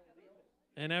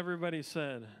And everybody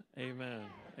said, Amen.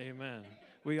 Amen.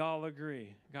 We all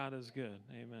agree. God is good.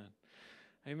 Amen.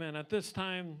 Amen. At this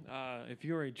time, if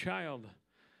you're a child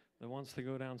that wants to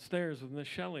go downstairs with Miss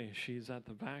Shelley, she's at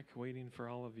the back waiting for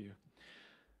all of you.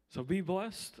 So be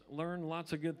blessed. Learn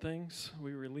lots of good things.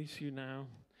 We release you now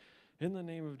in the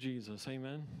name of Jesus.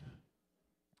 Amen.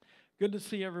 Good to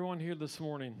see everyone here this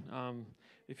morning.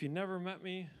 If you never met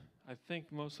me, I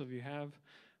think most of you have.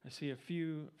 I see a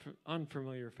few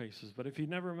unfamiliar faces, but if you've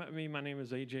never met me, my name is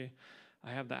AJ.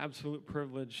 I have the absolute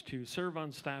privilege to serve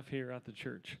on staff here at the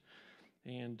church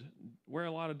and wear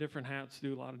a lot of different hats,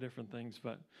 do a lot of different things,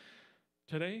 but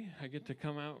today I get to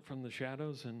come out from the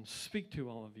shadows and speak to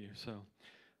all of you. So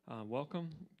welcome.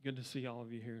 Good to see all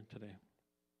of you here today.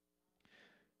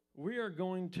 We are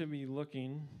going to be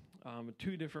looking at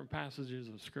two different passages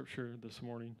of Scripture this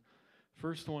morning.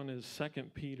 First one is 2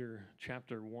 Peter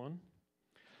chapter 1.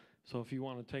 So if you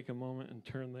want to take a moment and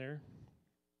turn there.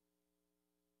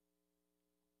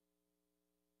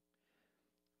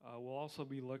 We'll also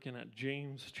be looking at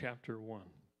James chapter 1.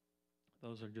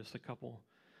 Those are just a couple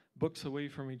books away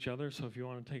from each other, so if you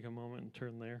want to take a moment and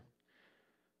turn there.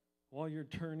 While you're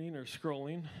turning or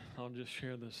scrolling, I'll just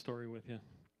share this story with you.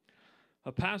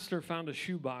 A pastor found a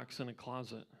shoebox in a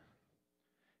closet.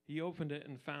 He opened it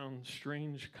and found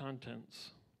strange contents.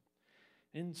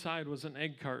 Inside was an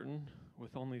egg carton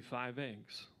with only 5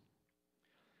 eggs.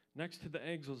 Next to the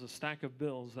eggs was a stack of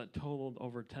bills that totaled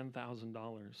over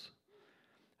 $10,000.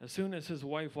 As soon as his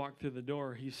wife walked through the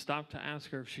door, he stopped to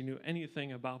ask her if she knew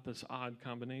anything about this odd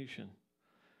combination.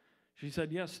 She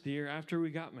said, "Yes, dear, after we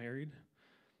got married,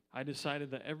 I decided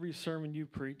that every sermon you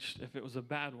preached, if it was a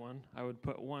bad one, I would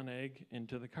put 1 egg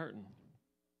into the carton."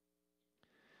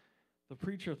 The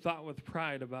preacher thought with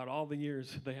pride about all the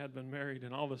years they had been married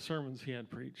and all the sermons he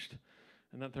had preached,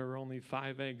 and that there were only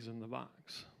 5 eggs in the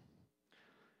box.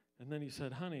 And then he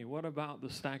said, "Honey, what about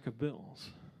the stack of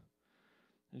bills?"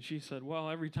 And she said, "Well,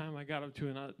 every time I got up to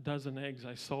a dozen eggs,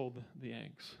 I sold the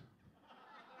eggs."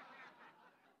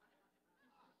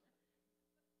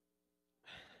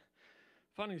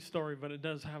 Funny story, but it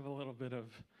does have a little bit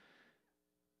of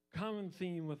common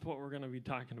theme with what we're going to be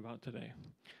talking about today.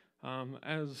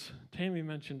 As Tammy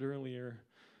mentioned earlier,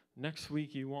 next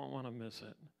week you won't want to miss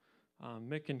it.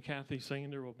 Mick and Kathy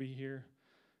Sander will be here.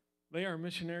 They are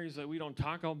missionaries that we don't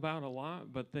talk about a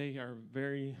lot, but they are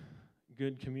very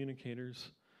good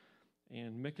communicators.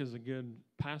 And Mick is a good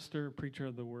pastor, preacher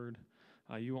of the word.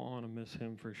 You won't want to miss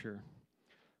him for sure.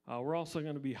 We're also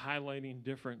going to be highlighting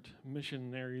different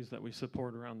missionaries that we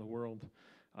support around the world.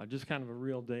 Just kind of a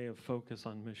real day of focus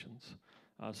on missions.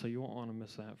 So you won't want to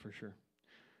miss that for sure.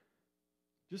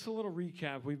 Just a little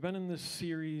recap. We've been in this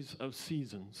series of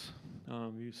seasons.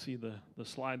 You see the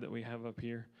slide that we have up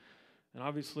here. And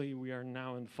obviously we are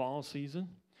now in fall season.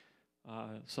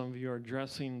 Some of you are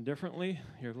dressing differently.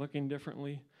 You're looking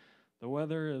differently. The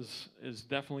weather is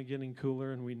definitely getting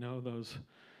cooler, and we know those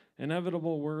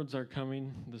inevitable words are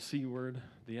coming. The C word,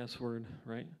 the S word,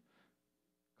 right?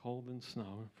 Cold and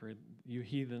snow. For you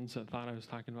heathens that thought I was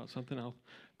talking about something else.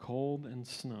 Cold and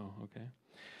snow, okay?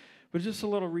 But just a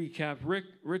little recap.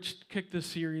 Rich kicked this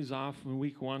series off in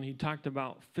week 1. He talked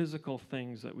about physical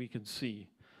things that we could see.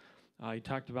 He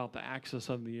talked about the axis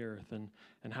of the earth and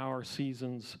how our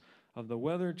seasons of the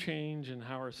weather change and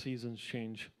how our seasons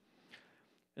change.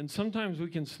 And sometimes we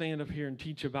can stand up here and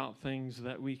teach about things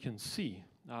that we can see,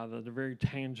 that are very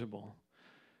tangible.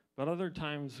 But other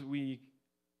times we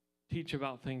teach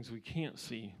about things we can't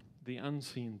see, the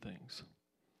unseen things.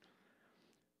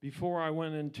 Before I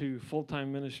went into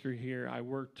full-time ministry here, I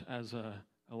worked as an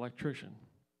electrician.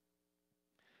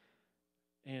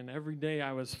 And every day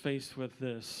I was faced with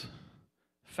this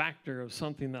factor of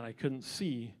something that I couldn't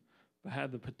see, but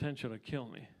had the potential to kill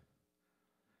me.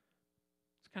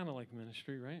 It's kind of like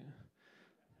ministry, right?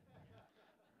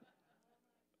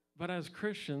 But as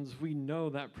Christians, we know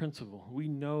that principle. We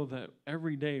know that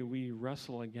every day we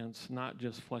wrestle against not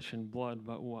just flesh and blood,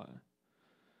 but what?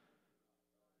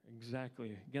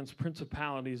 Exactly. Against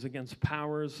principalities, against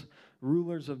powers,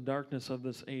 rulers of darkness of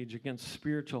this age, against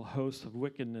spiritual hosts of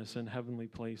wickedness in heavenly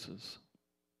places.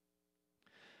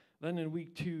 Then in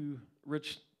week 2,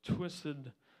 Rich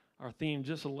twisted our theme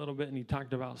just a little bit, and he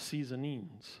talked about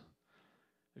seasonings.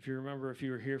 If you remember, if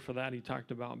you were here for that, he talked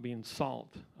about being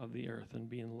salt of the earth and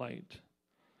being light.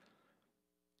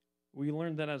 We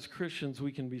learned that as Christians,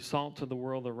 we can be salt to the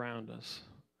world around us.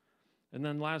 And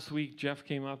then last week, Jeff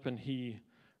came up and he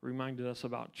reminded us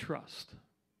about trust.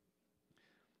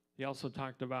 He also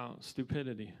talked about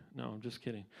stupidity. No, I'm just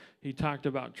kidding. He talked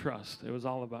about trust. It was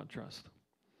all about trust.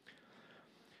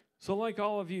 So like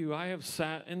all of you, I have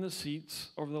sat in the seats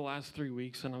over the last 3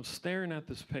 weeks, and I'm staring at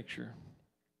this picture.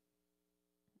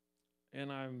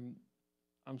 And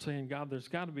I'm saying, God, there's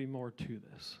got to be more to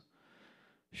this.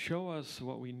 Show us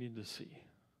what we need to see.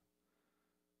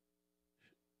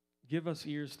 Give us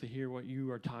ears to hear what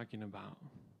you are talking about.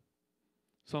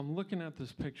 So I'm looking at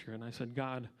this picture, and I said,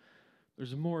 God,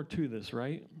 there's more to this,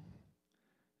 right?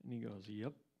 And he goes,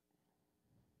 yep.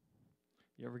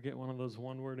 You ever get one of those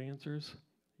one-word answers?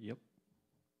 Yep.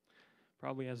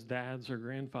 Probably as dads or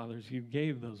grandfathers, you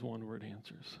gave those one-word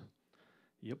answers.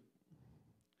 Yep.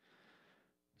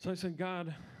 So I said,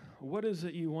 God, what is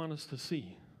it you want us to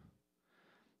see?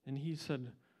 And he said,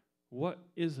 what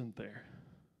isn't there?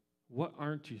 What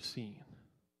aren't you seeing?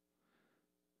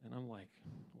 And I'm like,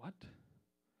 what?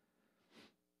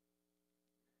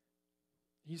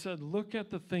 He said, look at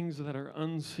the things that are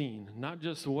unseen, not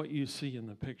just what you see in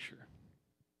the picture.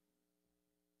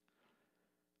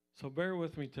 So bear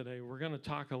with me today. We're going to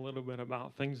talk a little bit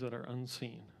about things that are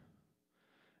unseen.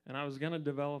 And I was going to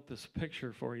develop this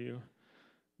picture for you,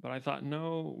 but I thought,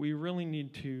 no, we really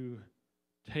need to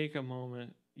take a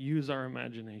moment, use our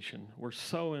imagination. We're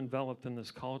so enveloped in this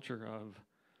culture of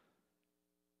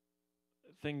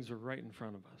things are right in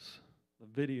front of us.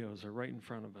 The videos are right in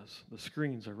front of us. The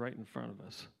screens are right in front of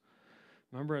us.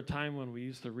 Remember a time when we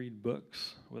used to read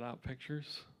books without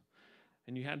pictures?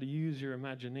 And you had to use your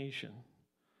imagination.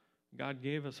 God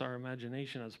gave us our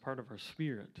imagination as part of our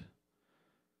spirit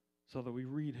so that we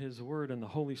read his word, and the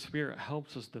Holy Spirit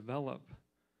helps us develop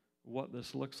what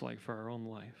this looks like for our own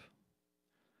life.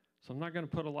 So I'm not going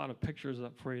to put a lot of pictures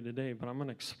up for you today, but I'm going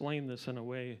to explain this in a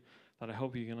way that I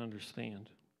hope you can understand.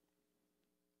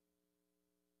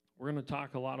 We're going to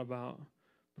talk a lot about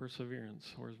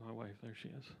perseverance. Where's my wife? There she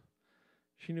is.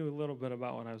 She knew a little bit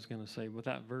about what I was going to say, but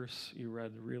that verse you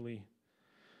read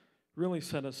really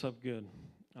set us up good.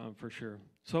 For sure.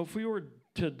 So if we were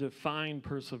to define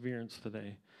perseverance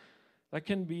today, that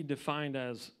can be defined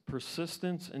as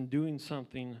persistence in doing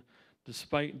something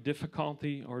despite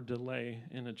difficulty or delay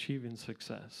in achieving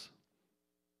success.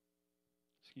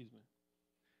 Excuse me.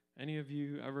 Any of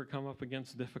you ever come up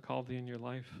against difficulty in your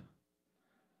life?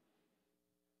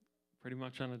 Pretty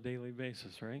much on a daily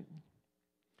basis, right?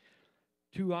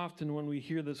 Too often when we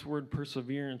hear this word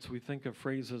perseverance, we think of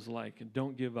phrases like,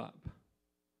 don't give up.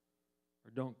 Or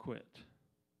don't quit.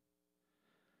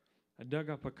 I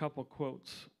dug up a couple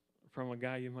quotes from a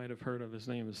guy you might have heard of. His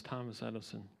name is Thomas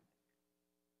Edison.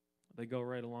 They go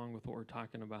right along with what we're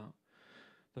talking about.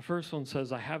 The first one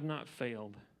says, I have not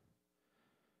failed.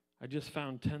 I just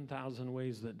found 10,000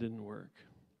 ways that didn't work.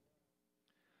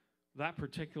 That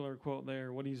particular quote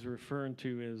there, what he's referring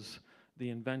to is the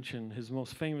invention, his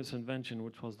most famous invention,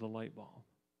 which was the light bulb.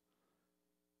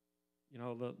 You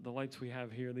know, the lights we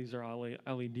have here, these are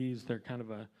LEDs. They're kind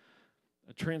of a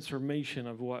transformation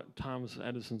of what Thomas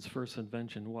Edison's first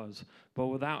invention was. But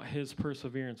without his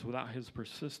perseverance, without his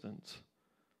persistence,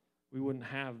 we wouldn't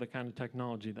have the kind of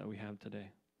technology that we have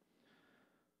today.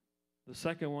 The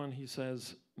second one, he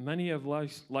says, many of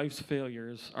life's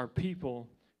failures are people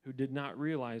who did not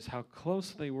realize how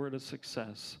close they were to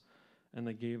success, and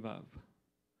they gave up.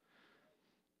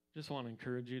 Just want to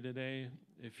encourage you today,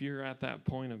 if you're at that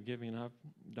point of giving up,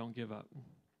 don't give up.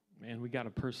 Man, we got to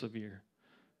persevere.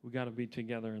 We got to be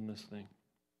together in this thing.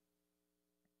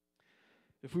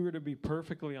 If we were to be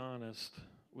perfectly honest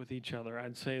with each other,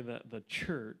 I'd say that the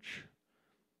church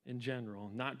in general,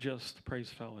 not just Praise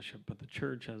Fellowship, but the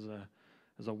church as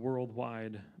a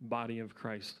worldwide body of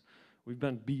Christ, we've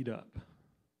been beat up.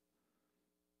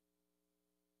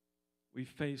 We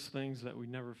face things that we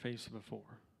never faced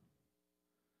before.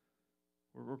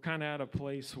 We're kind of at a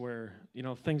place where, you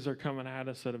know, things are coming at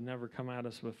us that have never come at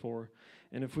us before.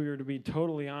 And if we were to be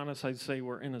totally honest, I'd say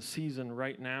we're in a season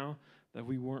right now that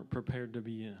we weren't prepared to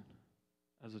be in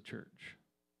as a church.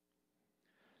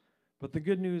 But the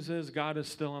good news is God is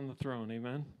still on the throne,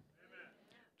 amen? Amen.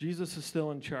 Jesus is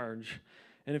still in charge.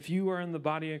 And if you are in the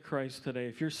body of Christ today,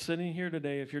 if you're sitting here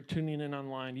today, if you're tuning in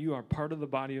online, you are part of the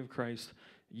body of Christ.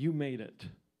 You made it.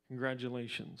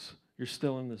 Congratulations. You're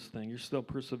still in this thing. You're still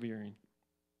persevering.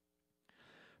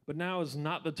 But now is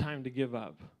not the time to give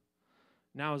up.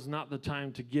 Now is not the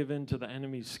time to give in to the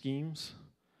enemy's schemes.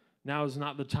 Now is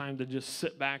not the time to just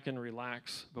sit back and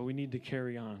relax, but we need to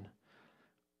carry on.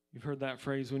 You've heard that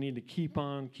phrase, we need to keep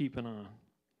on keeping on.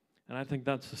 And I think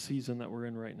that's the season that we're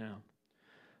in right now.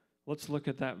 Let's look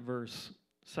at that verse,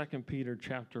 2 Peter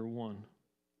chapter 1.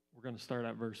 We're going to start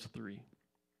at verse 3.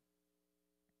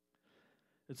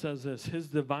 It says this, His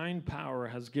divine power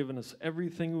has given us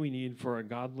everything we need for a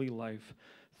godly life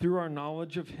through our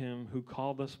knowledge of Him who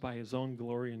called us by His own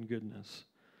glory and goodness.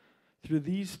 Through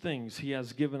these things he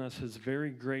has given us his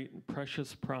very great and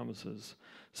precious promises,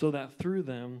 so that through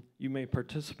them you may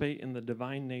participate in the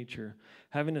divine nature,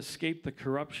 having escaped the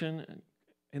corruption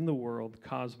in the world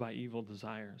caused by evil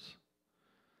desires.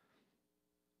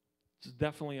 It's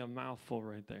definitely a mouthful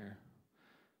right there.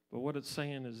 But what it's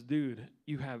saying is, dude,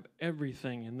 you have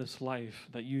everything in this life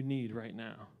that you need right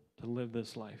now to live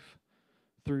this life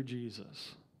through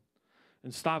Jesus.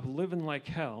 And stop living like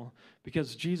hell,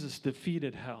 because Jesus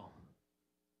defeated hell.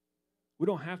 We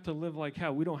don't have to live like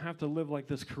hell. We don't have to live like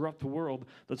this corrupt world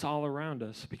that's all around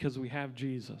us, because we have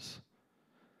Jesus.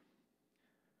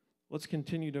 Let's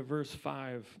continue to verse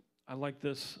 5. I like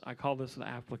this. I call this the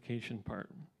application part.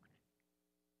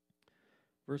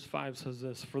 Verse 5 says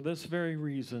this: "For this very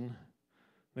reason,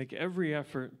 make every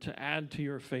effort to add to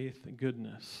your faith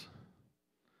goodness."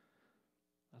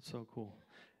 That's so cool.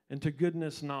 "And to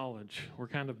goodness, knowledge." We're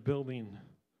kind of building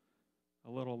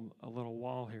a little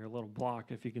wall here, a little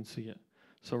block, if you can see it.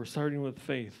 So we're starting with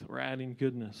faith. We're adding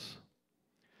goodness.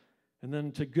 And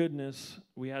then to goodness,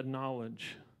 we add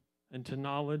knowledge. And to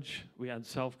knowledge, we add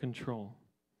self-control.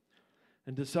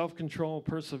 And to self-control,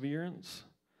 perseverance.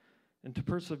 And to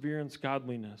perseverance,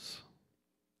 godliness.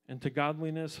 And to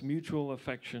godliness, mutual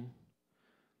affection.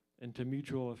 And to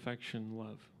mutual affection,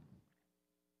 love.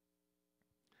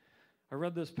 I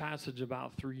read this passage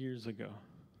about 3 years ago.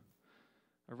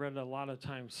 I read it a lot of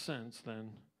times since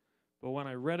then. But when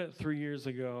I read it 3 years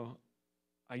ago,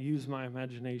 I used my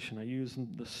imagination. I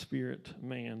used the spirit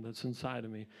man that's inside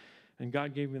of me. And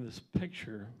God gave me this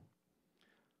picture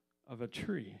of a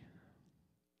tree.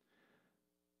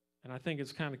 And I think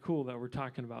it's kind of cool that we're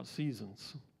talking about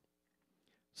seasons.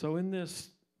 So in this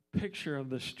picture of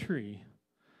this tree,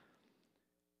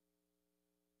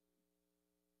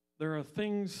 there are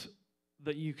things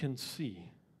that you can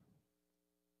see.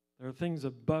 There are things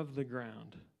above the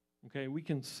ground. Okay, we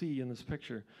can see in this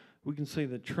picture, we can see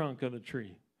the trunk of the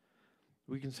tree.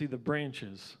 We can see the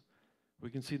branches. We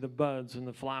can see the buds and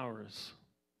the flowers.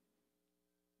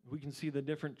 We can see the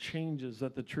different changes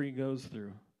that the tree goes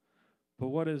through. But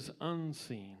what is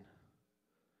unseen?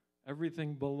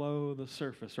 Everything below the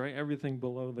surface, right? Everything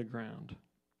below the ground.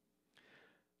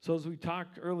 So as we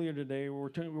talked earlier today, we're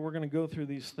going to go through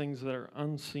these things that are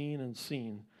unseen and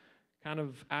seen, kind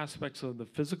of aspects of the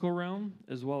physical realm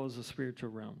as well as the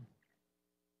spiritual realm.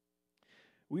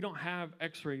 We don't have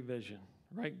x-ray vision,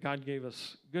 right? God gave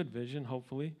us good vision,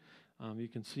 hopefully. You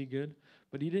can see good.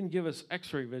 But he didn't give us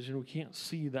x-ray vision. We can't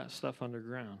see that stuff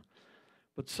underground.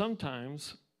 But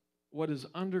sometimes what is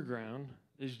underground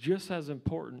is just as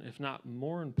important, if not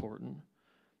more important,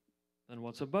 than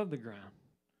what's above the ground.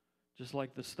 Just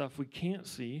like the stuff we can't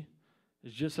see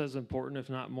is just as important, if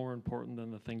not more important,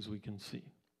 than the things we can see.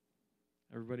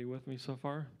 Everybody with me so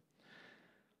far?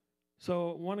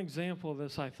 So one example of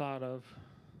this I thought of,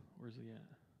 where's he at?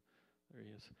 There he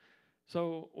is.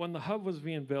 So when the hub was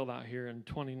being built out here in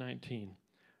 2019,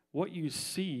 what you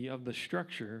see of the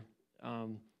structure,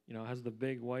 has the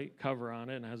big white cover on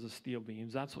it and has the steel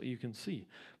beams. That's what you can see.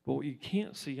 But what you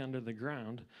can't see under the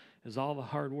ground is all the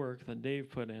hard work that Dave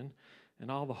put in and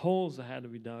all the holes that had to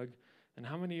be dug. And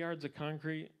how many yards of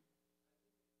concrete?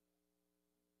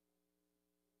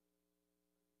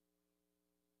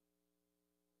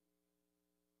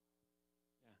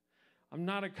 I'm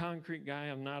not a concrete guy.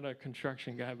 I'm not a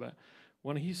construction guy. But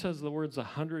when he says the words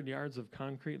 100 yards of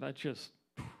concrete, that just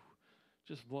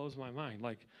blows my mind.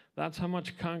 Like, that's how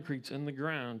much concrete's in the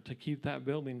ground to keep that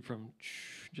building from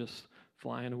just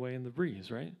flying away in the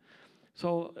breeze, right?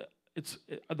 So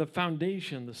the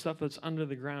foundation, the stuff that's under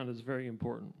the ground, is very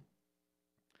important.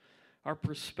 Our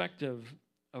perspective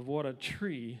of what a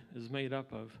tree is made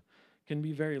up of can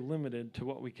be very limited to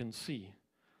what we can see.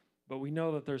 But we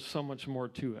know that there's so much more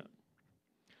to it.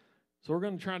 So we're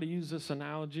going to try to use this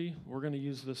analogy. We're going to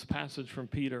use this passage from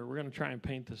Peter. We're going to try and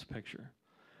paint this picture.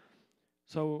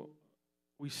 So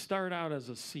we start out as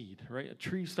a seed, right? A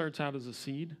tree starts out as a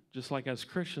seed, just like as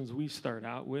Christians we start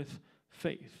out with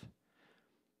faith.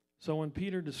 So when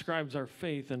Peter describes our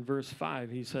faith in verse 5,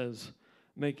 he says,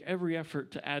 make every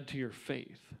effort to add to your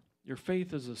faith. Your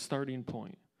faith is a starting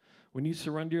point. When you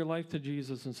surrender your life to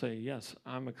Jesus and say, yes,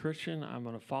 I'm a Christian, I'm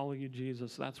going to follow you,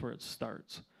 Jesus, that's where it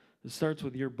starts. It starts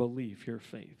with your belief, your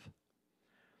faith.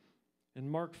 In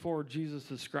Mark 4, Jesus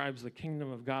describes the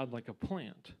kingdom of God like a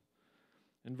plant.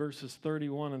 In verses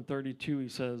 31 and 32, he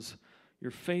says, your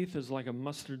faith is like a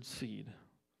mustard seed,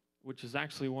 which is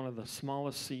actually one of the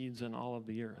smallest seeds in all of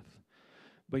the earth.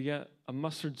 But yet, a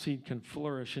mustard seed can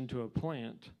flourish into a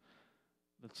plant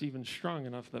that's even strong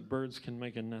enough that birds can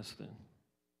make a nest in.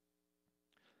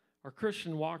 Our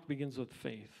Christian walk begins with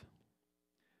faith.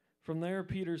 From there,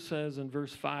 Peter says in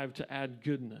verse 5 to add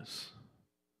goodness.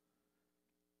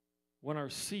 When our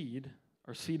seed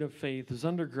of faith, is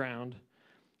underground,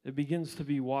 it begins to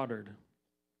be watered.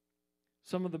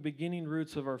 Some of the beginning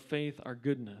roots of our faith are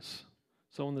goodness.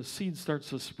 So when the seed starts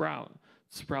to sprout, it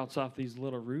sprouts off these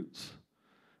little roots.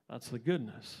 That's the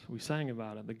goodness. We sang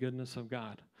about it, the goodness of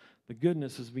God. The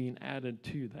goodness is being added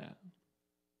to that.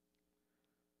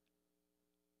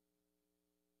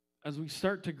 As we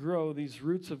start to grow, these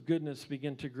roots of goodness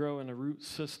begin to grow in a root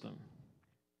system.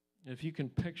 If you can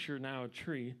picture now a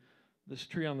tree, this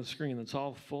tree on the screen that's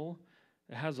all full,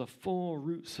 it has a full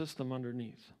root system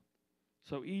underneath.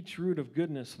 So each root of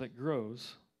goodness that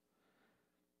grows,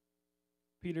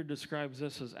 Peter describes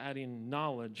this as adding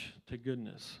knowledge to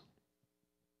goodness.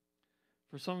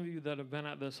 For some of you that have been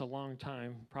at this a long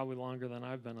time, probably longer than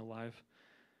I've been alive,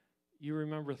 you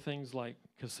remember things like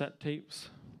cassette tapes.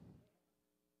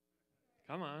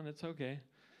 Come on, it's okay.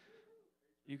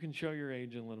 You can show your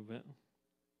age a little bit.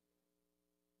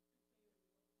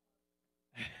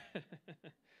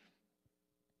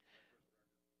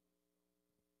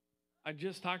 I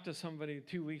just talked to somebody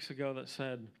 2 weeks ago that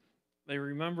said they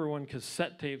remember when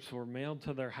cassette tapes were mailed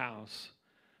to their house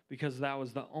because that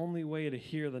was the only way to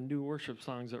hear the new worship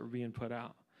songs that were being put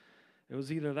out. It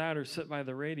was either that or sit by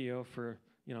the radio for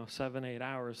 7-8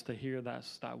 hours to hear that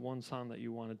one song that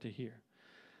you wanted to hear.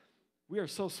 We are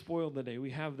so spoiled today.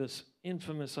 We have this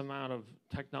infamous amount of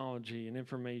technology and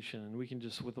information, and we can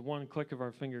just, with the one click of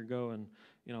our finger, go and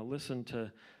listen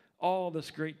to all this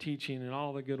great teaching and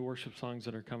all the good worship songs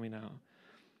that are coming out.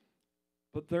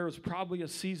 But there was probably a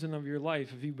season of your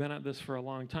life, if you've been at this for a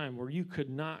long time, where you could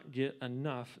not get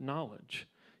enough knowledge.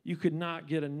 You could not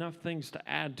get enough things to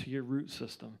add to your root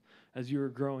system as you were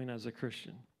growing as a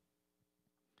Christian.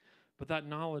 But that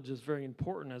knowledge is very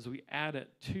important as we add it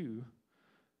to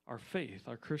our faith,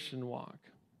 our Christian walk.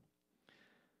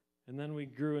 And then we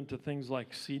grew into things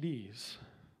like CDs.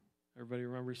 Everybody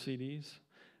remember CDs?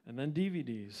 And then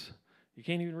DVDs. You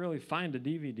can't even really find a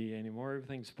DVD anymore.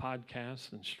 Everything's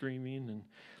podcast and streaming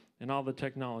and all the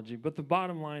technology. But the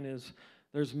bottom line is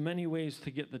there's many ways to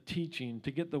get the teaching,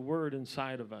 to get the word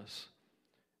inside of us,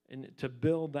 and to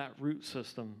build that root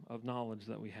system of knowledge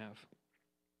that we have.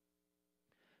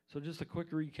 So just a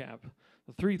quick recap.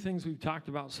 The three things we've talked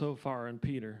about so far in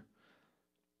Peter.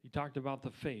 He talked about the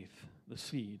faith, the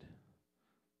seed.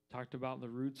 Talked about the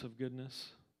roots of goodness.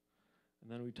 And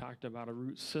then we talked about a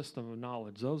root system of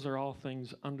knowledge. Those are all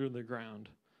things under the ground,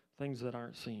 things that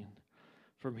aren't seen.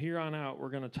 From here on out, we're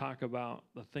going to talk about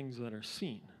the things that are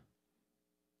seen.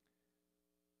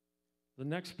 The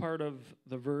next part of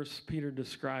the verse, Peter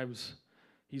describes,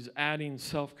 he's adding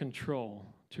self-control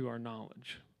to our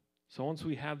knowledge. So once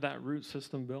we have that root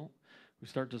system built, we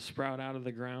start to sprout out of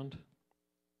the ground.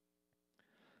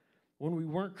 When we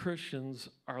weren't Christians,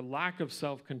 our lack of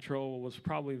self-control was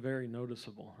probably very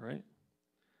noticeable, right?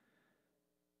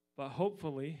 But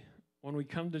hopefully, when we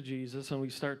come to Jesus and we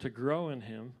start to grow in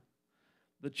him,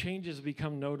 the changes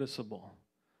become noticeable.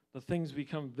 The things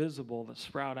become visible that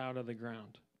sprout out of the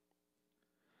ground.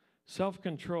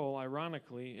 Self-control,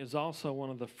 ironically, is also one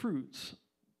of the fruits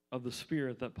of the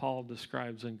Spirit that Paul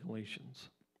describes in Galatians.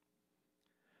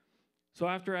 So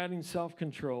after adding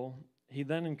self-control, he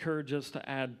then encourages us to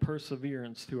add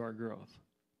perseverance to our growth.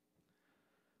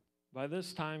 By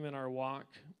this time in our walk,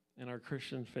 in our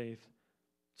Christian faith,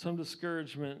 some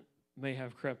discouragement may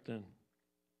have crept in.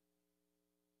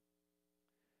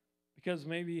 Because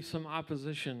maybe some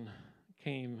opposition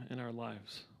came in our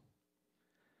lives.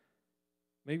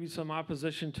 Maybe some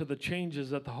opposition to the changes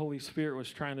that the Holy Spirit was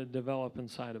trying to develop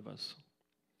inside of us.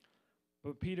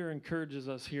 But Peter encourages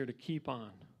us here to keep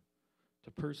on,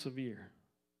 to persevere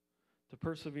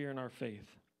in our faith.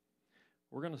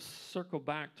 We're going to circle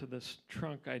back to this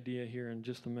trunk idea here in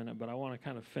just a minute, but I want to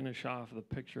kind of finish off the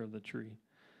picture of the tree.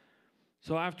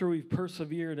 So after we've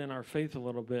persevered in our faith a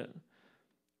little bit,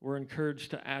 we're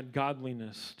encouraged to add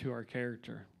godliness to our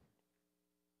character.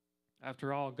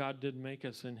 After all, God did make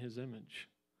us in his image.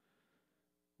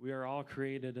 We are all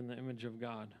created in the image of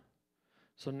God.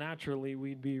 So naturally,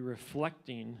 we'd be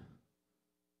reflecting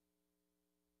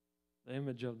the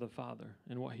image of the Father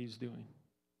and what he's doing.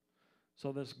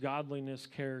 So this godliness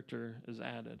character is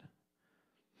added.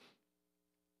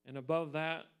 And above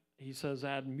that, he says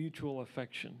add mutual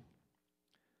affection.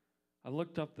 I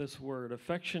looked up this word.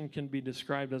 Affection can be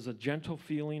described as a gentle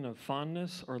feeling of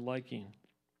fondness or liking.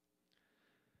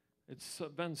 It's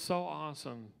been so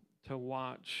awesome to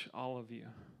watch all of you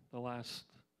the last,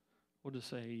 we'll just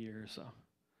say a year or so,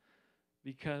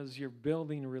 because you're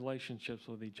building relationships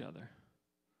with each other.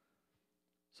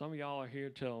 Some of y'all are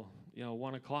here till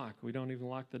 1 o'clock. We don't even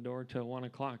lock the door till 1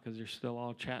 o'clock because you're still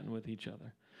all chatting with each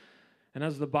other. And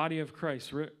as the body of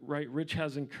Christ, right, Rich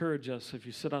has encouraged us, if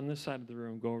you sit on this side of the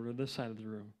room, go over to this side of the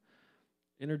room.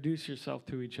 Introduce yourself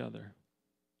to each other.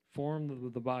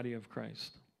 Form the body of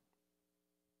Christ.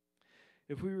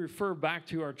 If we refer back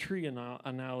to our tree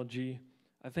analogy,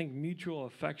 I think mutual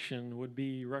affection would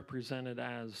be represented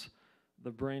as the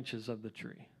branches of the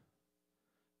tree,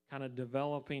 kind of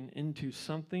developing into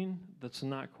something that's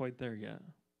not quite there yet.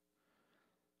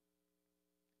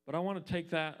 But I want to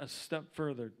take that a step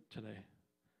further today.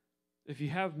 If you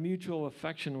have mutual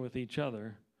affection with each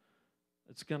other,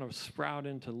 it's going to sprout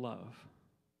into love.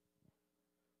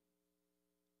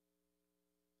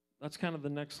 That's kind of the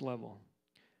next level.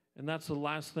 And that's the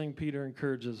last thing Peter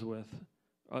encourages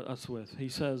us with. He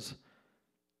says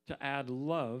to add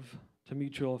love to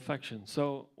mutual affection.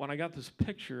 So when I got this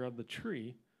picture of the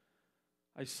tree,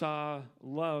 I saw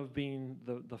love being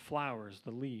the flowers,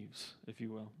 the leaves, if you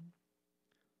will.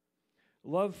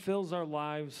 Love fills our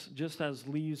lives just as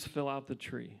leaves fill out the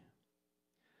tree.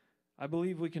 I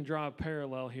believe we can draw a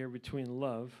parallel here between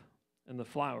love and the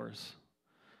flowers.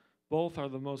 Both are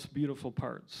the most beautiful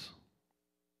parts.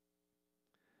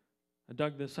 I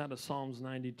dug this out of Psalms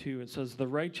 92. It says, "The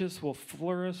righteous will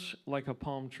flourish like a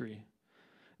palm tree.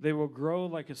 They will grow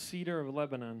like a cedar of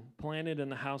Lebanon, planted in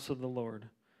the house of the Lord.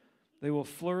 They will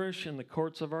flourish in the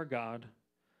courts of our God.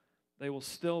 They will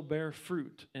still bear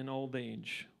fruit in old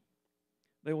age.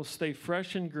 They will stay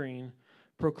fresh and green,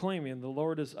 proclaiming, 'The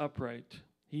Lord is upright.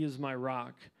 He is my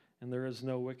rock, and there is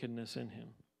no wickedness in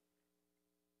him.'"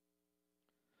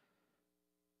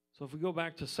 So if we go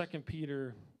back to 2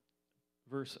 Peter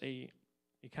verse 8,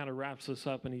 he kind of wraps this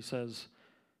up and he says,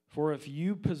 "For if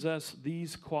you possess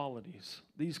these qualities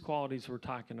we're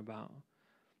talking about,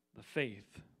 the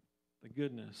faith, the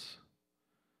goodness,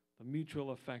 the mutual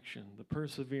affection, the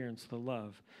perseverance, the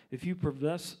love, if you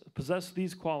possess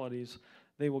these qualities,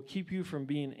 they will keep you from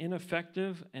being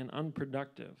ineffective and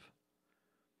unproductive."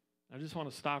 I just want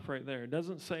to stop right there. It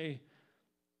doesn't say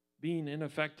being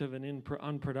ineffective and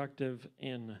unproductive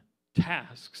in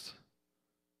tasks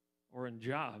or in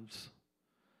jobs.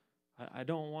 I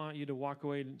don't want you to walk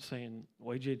away saying,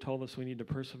 "Well, AJ told us we need to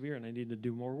persevere, and I need to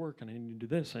do more work, and I need to do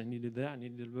this, I need to do that, I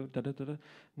need to do da-da-da-da."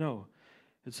 No.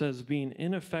 It says being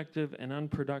ineffective and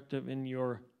unproductive in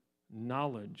your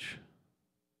knowledge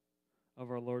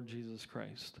of our Lord Jesus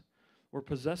Christ. We're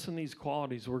possessing these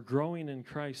qualities. We're growing in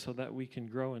Christ so that we can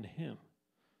grow in Him.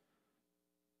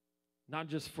 Not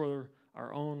just for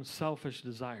our own selfish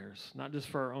desires, not just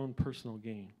for our own personal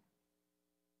gain.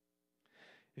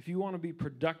 If you want to be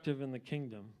productive in the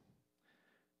kingdom,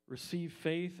 receive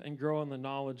faith and grow in the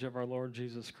knowledge of our Lord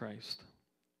Jesus Christ.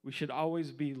 We should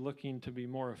always be looking to be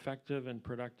more effective and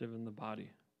productive in the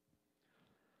body.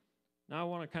 Now I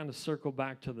want to kind of circle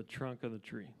back to the trunk of the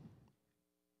tree.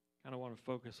 Kind of want to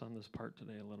focus on this part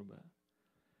today a little bit.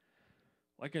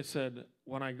 Like I said,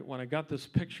 when I got this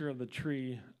picture of the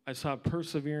tree, I saw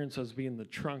perseverance as being the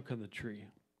trunk of the tree.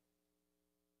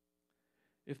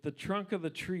 If the trunk of the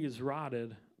tree is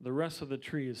rotted, the rest of the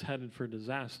tree is headed for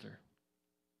disaster.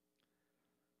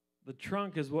 The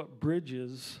trunk is what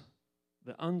bridges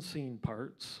the unseen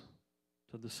parts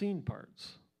to the seen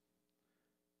parts.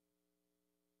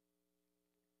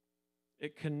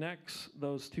 It connects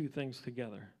those two things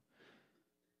together.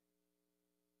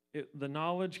 The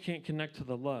knowledge can't connect to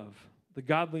the love. The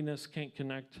godliness can't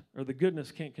connect, or the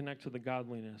goodness can't connect to the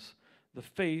godliness. The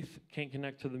faith can't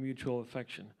connect to the mutual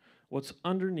affection. What's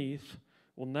underneath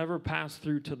will never pass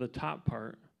through to the top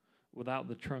part without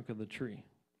the trunk of the tree.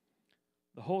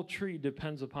 The whole tree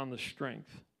depends upon the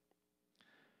strength.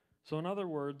 So in other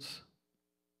words,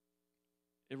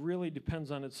 it really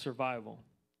depends on its survival.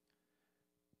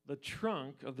 The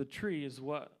trunk of the tree is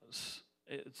what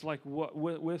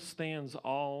withstands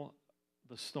all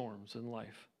the storms in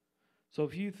life. So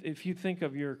if you think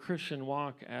of your Christian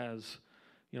walk as,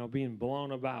 being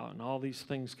blown about and all these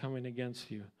things coming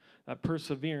against you, that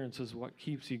perseverance is what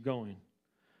keeps you going.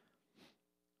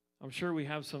 I'm sure we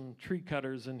have some tree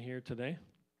cutters in here today.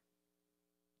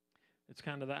 It's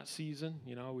kind of that season,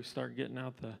 we start getting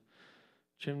out the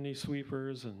chimney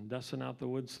sweepers and dusting out the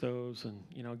wood stoves and,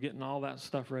 getting all that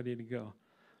stuff ready to go.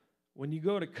 When you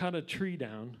go to cut a tree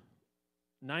down,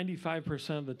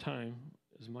 95% of the time,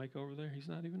 is Mike over there? He's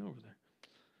not even over there.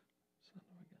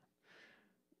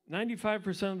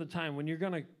 95% of the time, when you're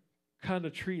going to cut a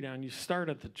tree down, you start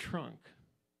at the trunk,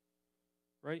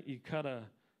 right? You cut a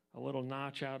little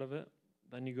notch out of it.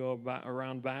 Then you go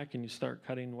around back and you start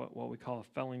cutting what we call a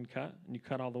felling cut, and you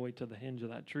cut all the way to the hinge of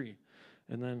that tree.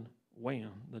 And then,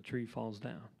 wham, the tree falls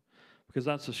down. because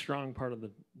that's a strong part of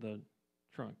the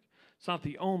trunk. It's not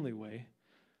the only way,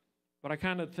 but I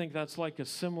kind of think that's like a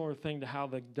similar thing to how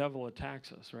the devil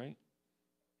attacks us, right?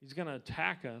 He's going to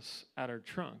attack us at our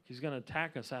trunk. He's going to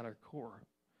attack us at our core.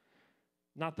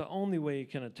 Not the only way he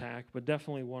can attack, but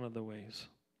definitely one of the ways.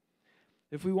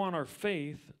 If we want our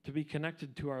faith to be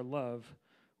connected to our love,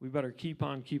 we better keep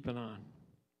on keeping on.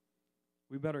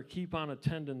 We better keep on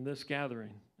attending this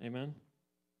gathering. Amen?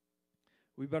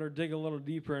 We better dig a little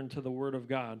deeper into the Word of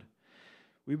God.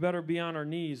 We better be on our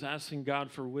knees asking God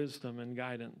for wisdom and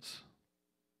guidance.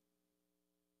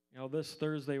 You know, this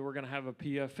Thursday we're going to have a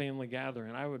PF family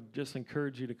gathering. I would just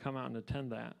encourage you to come out and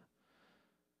attend that.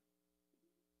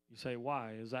 You say,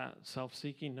 why? Is that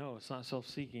self-seeking? No, it's not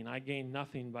self-seeking. I gain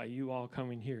nothing by you all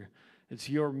coming here. It's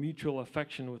your mutual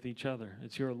affection with each other.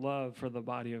 It's your love for the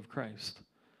body of Christ.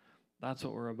 That's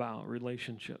what we're about,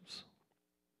 relationships.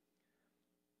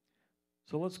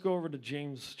 So let's go over to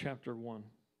James chapter 1.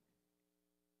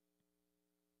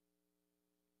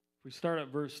 If we start at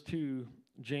verse 2,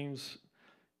 James,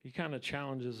 he kind of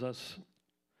challenges us.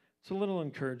 It's a little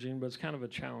encouraging, but it's kind of a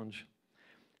challenge.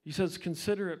 He says,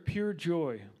 "Consider it pure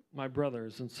joy, my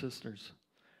brothers and sisters,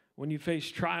 when you face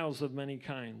trials of many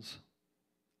kinds,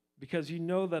 because you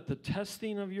know that the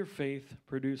testing of your faith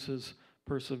produces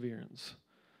perseverance."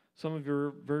 Some of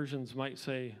your versions might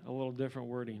say a little different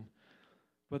wording,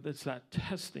 but it's that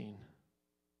testing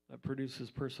that produces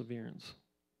perseverance.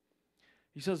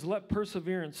 He says, "Let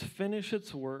perseverance finish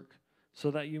its work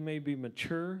so that you may be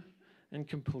mature and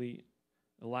complete,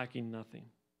 lacking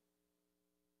nothing."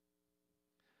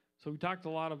 So we talked a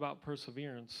lot about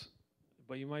perseverance,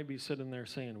 but you might be sitting there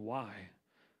saying, why?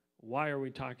 Why are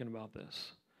we talking about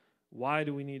this? Why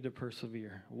do we need to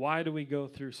persevere? Why do we go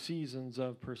through seasons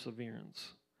of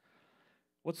perseverance?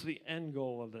 What's the end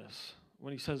goal of this?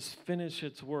 When he says finish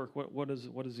its work, what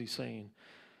is he saying?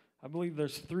 I believe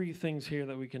there's three things here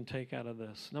that we can take out of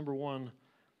this. Number one,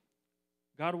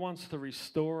 God wants to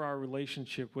restore our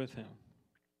relationship with him.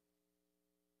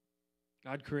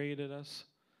 God created us.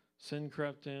 Sin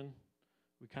crept in.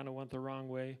 We kind of went the wrong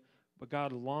way. But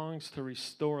God longs to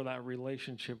restore that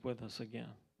relationship with us again.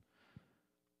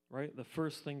 Right? The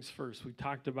first things first. We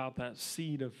talked about that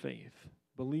seed of faith,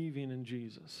 believing in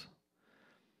Jesus.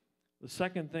 The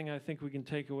second thing I think we can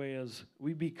take away is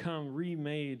we become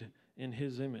remade in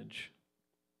his image.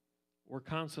 We're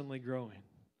constantly growing.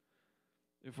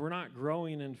 If we're not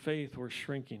growing in faith, we're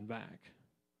shrinking back.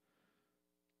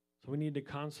 So we need to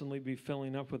constantly be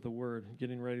filling up with the word,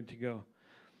 getting ready to go.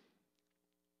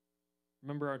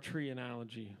 Remember our tree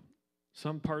analogy.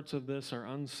 Some parts of this are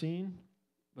unseen,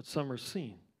 but some are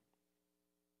seen.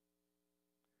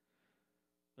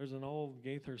 There's an old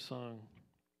Gaither song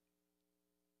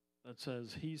that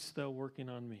says, "He's still working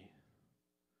on me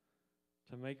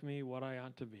to make me what I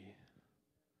ought to be.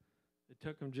 It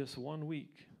took him just 1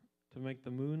 week to make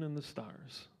the moon and the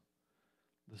stars,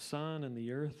 the sun and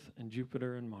the earth and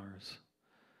Jupiter and Mars.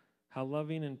 How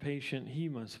loving and patient he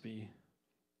must be,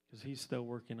 because he's still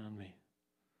working on me."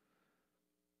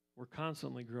 We're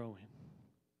constantly growing.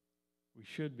 We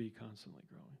should be constantly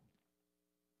growing.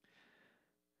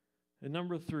 And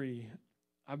number three,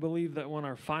 I believe that when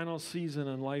our final season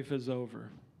in life is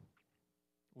over,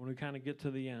 when we kind of get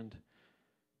to the end,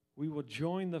 we will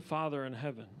join the Father in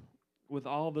heaven with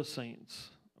all the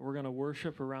saints. We're going to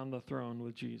worship around the throne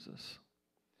with Jesus.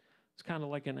 It's kind of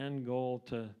like an end goal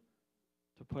to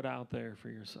put out there for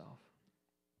yourself.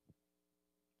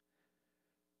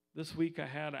 This week I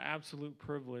had an absolute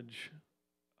privilege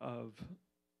of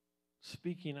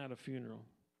speaking at a funeral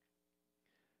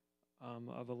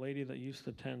of a lady that used to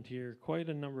attend here quite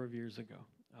a number of years ago.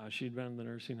 She'd been in the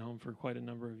nursing home for quite a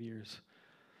number of years.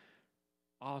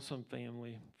 Awesome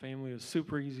family. Family was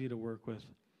super easy to work with.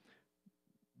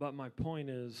 But my point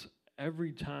is,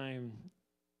 every time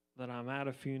that I'm at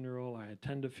a funeral, I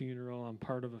attend a funeral, I'm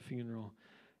part of a funeral,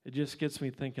 it just gets me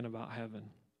thinking about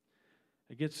heaven.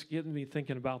 It gets me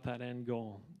thinking about that end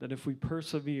goal, that if we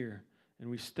persevere and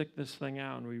we stick this thing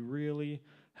out and we really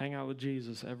hang out with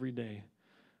Jesus every day,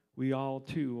 we all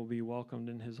too will be welcomed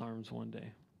in his arms one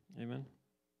day. Amen?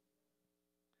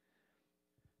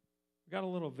 We got a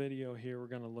little video here we're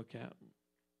going to look at,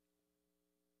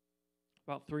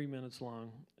 about 3 minutes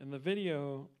long. And the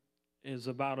video is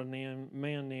about a man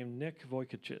named Nick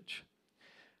Vujicic.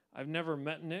 I've never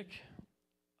met Nick,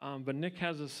 but Nick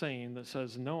has a saying that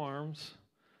says, "No arms,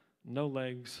 no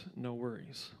legs, no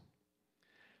worries."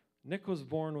 Nick was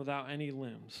born without any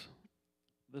limbs.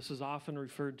 This is often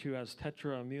referred to as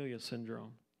tetra amelia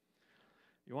syndrome.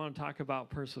 You want to talk about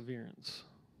perseverance.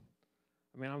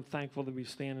 I mean, I'm thankful to be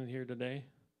standing here today,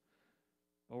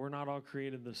 but we're not all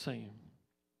created the same.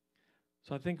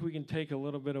 So I think we can take a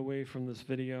little bit away from this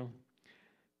video.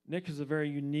 Nick is a very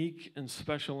unique and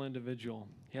special individual.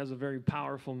 He has a very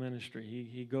powerful ministry.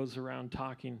 He goes around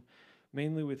talking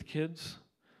mainly with kids,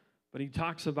 but he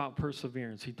talks about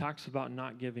perseverance. He talks about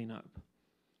not giving up.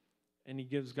 And he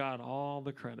gives God all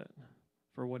the credit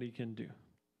for what he can do.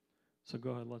 So go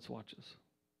ahead, let's watch this.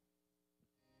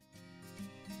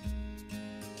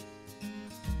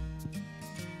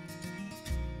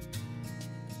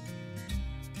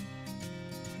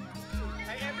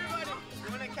 Hey everybody, you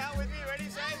want to count with me? Ready,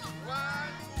 say 1,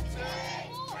 2,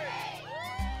 3.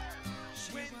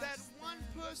 When that one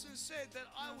person said that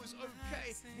I was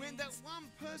okay, when that one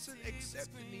person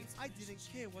accepted me, I didn't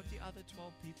care what the other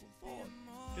 12 people thought.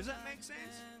 Does that make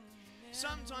sense?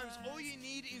 Sometimes all you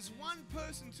need is one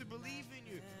person to believe in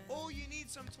you. All you need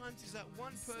sometimes is that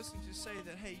one person to say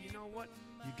that, hey, you know what?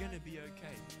 You're going to be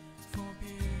okay. For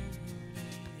beauty,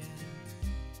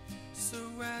 so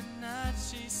at night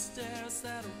she stares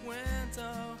at a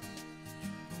window,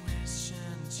 wishing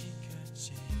she could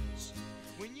change.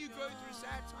 When you go through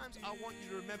sad times, I want you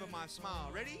to remember my smile.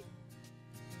 Ready?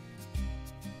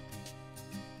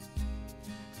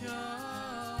 You're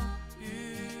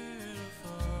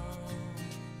beautiful.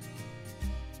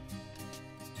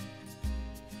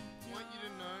 I want you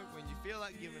to know when you feel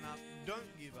like giving up, don't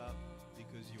give up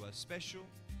because you are special.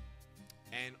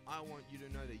 And I want you to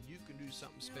know that you can do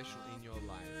something special in your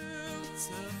life.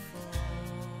 Beautiful,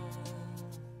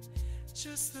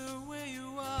 just the way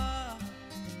you are.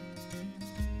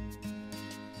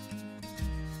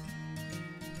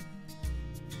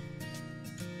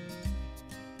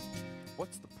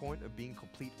 What's the point of being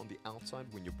complete on the outside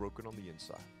when you're broken on the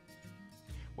inside?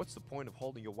 What's the point of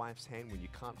holding your wife's hand when you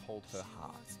can't hold her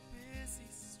heart?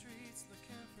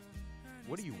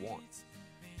 What do you want?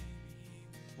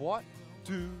 What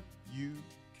do you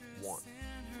want? In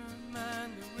her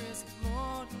mind there is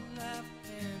more to life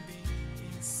than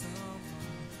being someone.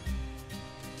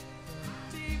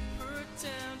 Deeper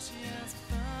down she has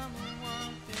found the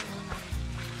one thing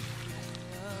we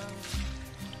love.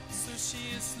 So she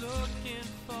is looking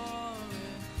for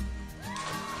it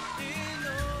in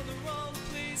all the wrong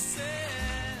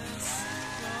places.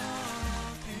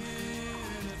 You're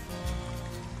beautiful.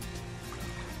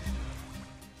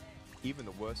 Even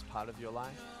the worst part of your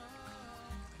life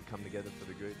can come together for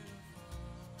the good.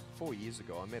 4 years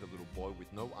ago, I met a little boy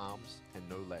with no arms and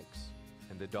no legs.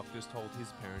 And the doctors told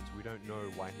his parents, we don't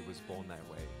know why he was born that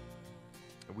way.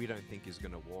 And we don't think he's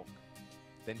going to walk.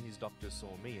 Then his doctor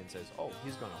saw me and says, oh,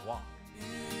 he's going to walk.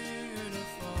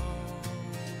 Beautiful.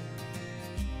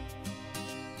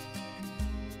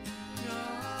 You're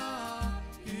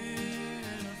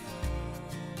beautiful.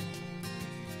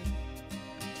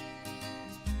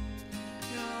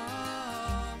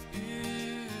 You're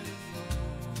beautiful.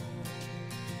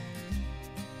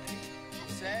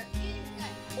 Set.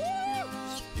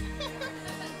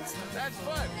 That's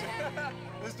fun.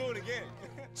 Let's do it again.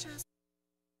 Just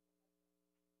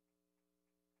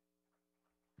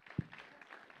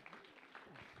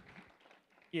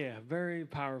Yeah, very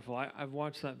powerful. I've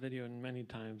watched that video many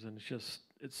times, and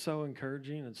it's so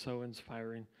encouraging and so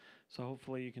inspiring. So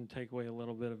hopefully you can take away a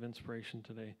little bit of inspiration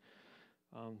today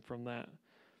from that.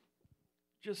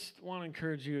 Just want to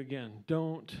encourage you again,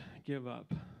 don't give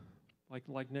up.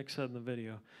 Like Nick said in the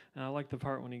video, and I like the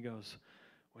part when he goes,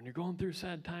 when you're going through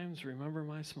sad times, remember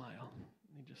my smile.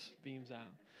 He just beams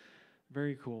out.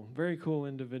 Very cool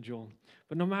individual.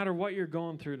 But no matter what you're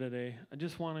going through today, I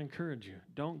just want to encourage you,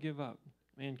 don't give up.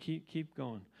 Man, keep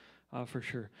going, for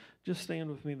sure. Just stand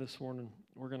with me this morning.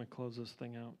 We're going to close this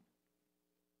thing out.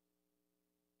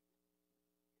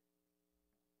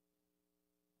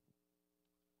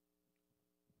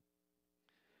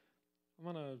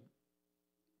 I'm going to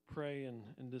pray and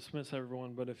dismiss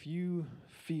everyone, but if you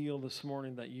feel this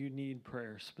morning that you need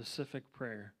prayer, specific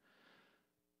prayer,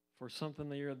 for something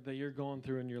that you're going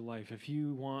through in your life, if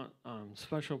you want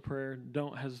special prayer,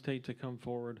 don't hesitate to come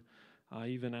forward.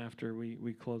 Even after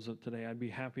we close up today, I'd be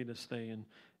happy to stay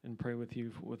and pray with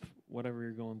you with whatever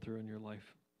you're going through in your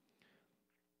life.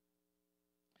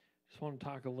 Just want to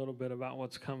talk a little bit about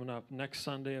what's coming up. Next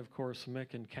Sunday, of course,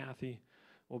 Mick and Kathy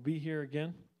will be here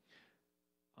again.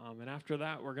 And after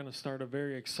that, we're going to start a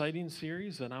very exciting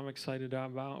series that I'm excited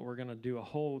about. We're going to do a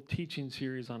whole teaching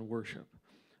series on worship.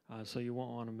 So you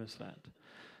won't want to miss that.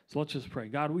 So let's just pray.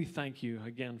 God, we thank you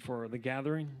again for the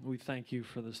gathering. We thank you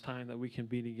for this time that we can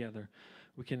be together.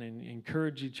 We can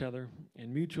encourage each other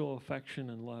in mutual affection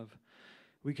and love.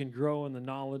 We can grow in the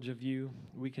knowledge of you.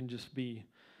 We can just be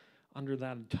under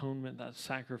that atonement, that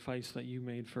sacrifice that you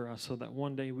made for us so that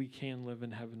one day we can live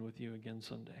in heaven with you again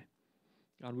someday.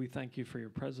 God, we thank you for your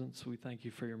presence. We thank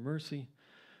you for your mercy.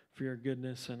 for your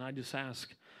goodness. And I just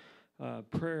ask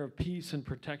prayer of peace and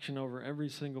protection over every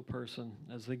single person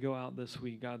as they go out this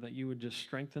week, God, that you would just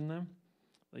strengthen them,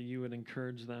 that you would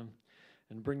encourage them,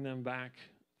 and bring them back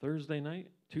Thursday night,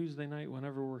 Tuesday night,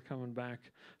 whenever we're coming back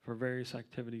for various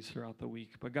activities throughout the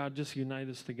week. But God, just unite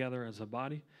us together as a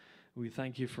body. We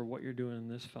thank you for what you're doing in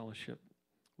this fellowship.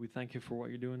 We thank you for what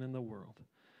you're doing in the world.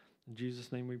 In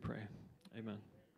Jesus' name we pray. Amen.